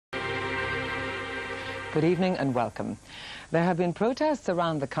Good evening and welcome. There have been protests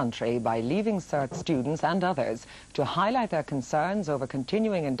around the country by Leaving Cert students and others to highlight their concerns over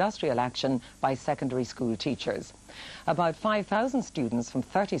continuing industrial action by secondary school teachers. About 5,000 students from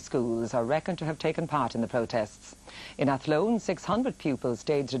 30 schools are reckoned to have taken part in the protests. In Athlone, 600 pupils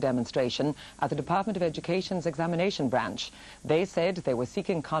staged a demonstration at the Department of Education's examination branch. They said they were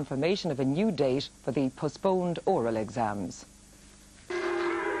seeking confirmation of a new date for the postponed oral exams.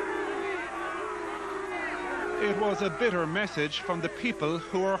 It was a bitter message from the people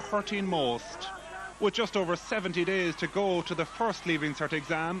who are hurting most. With just over 70 days to go to the first Leaving Cert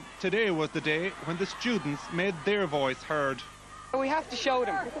exam, today was the day when the students made their voice heard. We have to show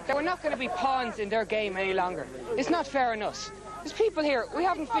them that we're not going to be pawns in their game any longer. It's not fair on us. There's people here, we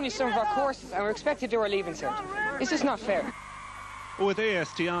haven't finished some of our courses and we're expected to do our Leaving Cert. It's just not fair. With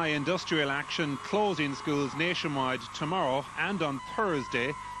ASTI industrial action closing schools nationwide tomorrow and on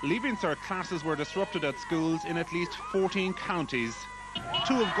Thursday, Leaving Cert classes were disrupted at schools in at least 14 counties.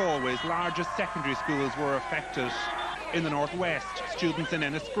 Two of Galway's largest secondary schools were affected. In the northwest, students in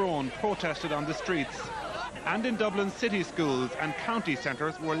Enniscrone protested on the streets. And in Dublin city schools and county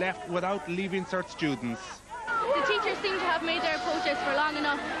centres were left without Leaving Cert students. The teachers seem to have made their protest for long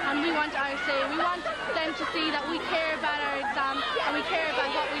enough, and we want our say. We want them to see that we care about our exams and we care about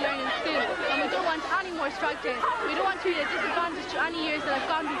what we learn in school, and we don't want any more strike days. We don't want to be a disadvantage to any years that have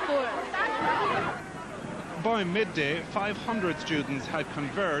gone before. By midday, 500 students had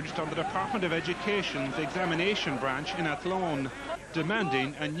converged on the Department of Education's examination branch in Athlone,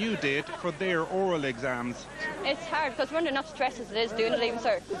 demanding a new date for their oral exams. It's hard because we're under enough stress as it is doing the Leaving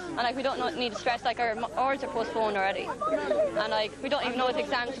Cert, and we don't need stress. Our orals are postponed already, and we don't even know if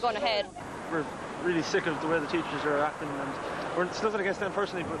exams are going ahead. We're really sick of the way the teachers are acting, and it's nothing against them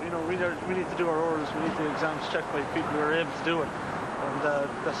personally, but we need to do our orals, we need the exams checked by people who are able to do it, and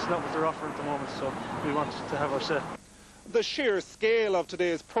that's not what they're offering at the moment, so we want to have our say. The sheer scale of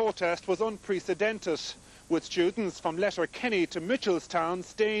today's protest was unprecedented, with students from Letterkenny to Mitchelstown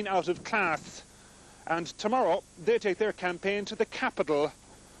staying out of class. And tomorrow, they take their campaign to the capital,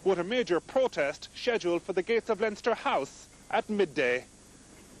 with a major protest scheduled for the gates of Leinster House at midday.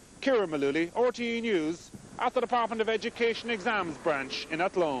 Ciara Mullooly, RTE News, at the Department of Education Exams Branch in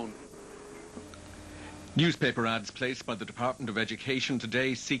Athlone. Newspaper ads placed by the Department of Education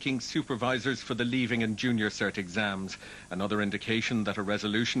today seeking supervisors for the Leaving and Junior Cert exams. Another indication that a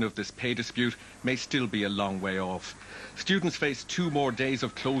resolution of this pay dispute may still be a long way off. Students face 2 more days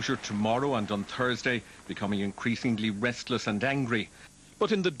of closure tomorrow and on Thursday, becoming increasingly restless and angry.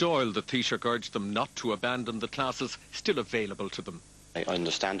 But in the Dáil, the Taoiseach urged them not to abandon the classes still available to them. I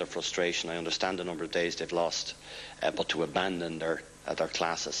understand their frustration, I understand the number of days they've lost, but to abandon their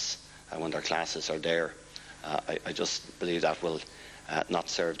classes when their classes are there, I just believe that will not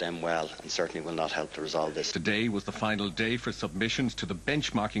serve them well and certainly will not help to resolve this. Today was the final day for submissions to the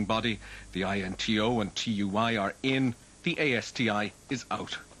benchmarking body. The INTO and TUI are in, the ASTI is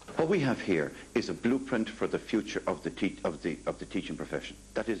out. What we have here is a blueprint for the future of the teaching profession.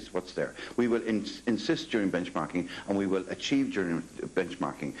 That is what's there. We will insist during benchmarking, and we will achieve during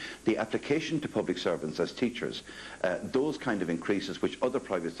benchmarking the application to public servants as teachers, those kind of increases which other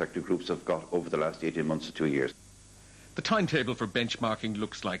private sector groups have got over the last 18 months to 2 years. The timetable for benchmarking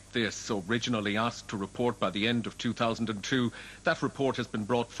looks like this. Originally asked to report by the end of 2002, that report has been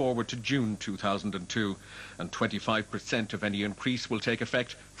brought forward to June 2002, and 25% of any increase will take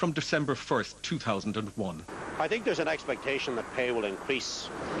effect from December 1st, 2001. I think there's an expectation that pay will increase.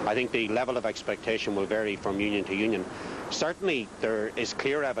 I think the level of expectation will vary from union to union. Certainly there is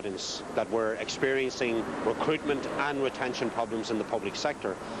clear evidence that we're experiencing recruitment and retention problems in the public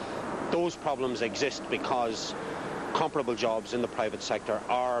sector. Those problems exist because comparable jobs in the private sector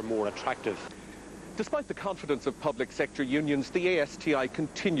are more attractive. Despite the confidence of public sector unions, the ASTI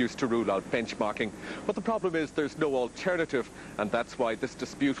continues to rule out benchmarking. But the problem is there's no alternative, and that's why this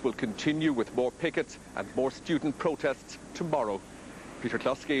dispute will continue with more pickets and more student protests tomorrow. Peter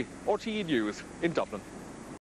Klusky, RTE News in Dublin.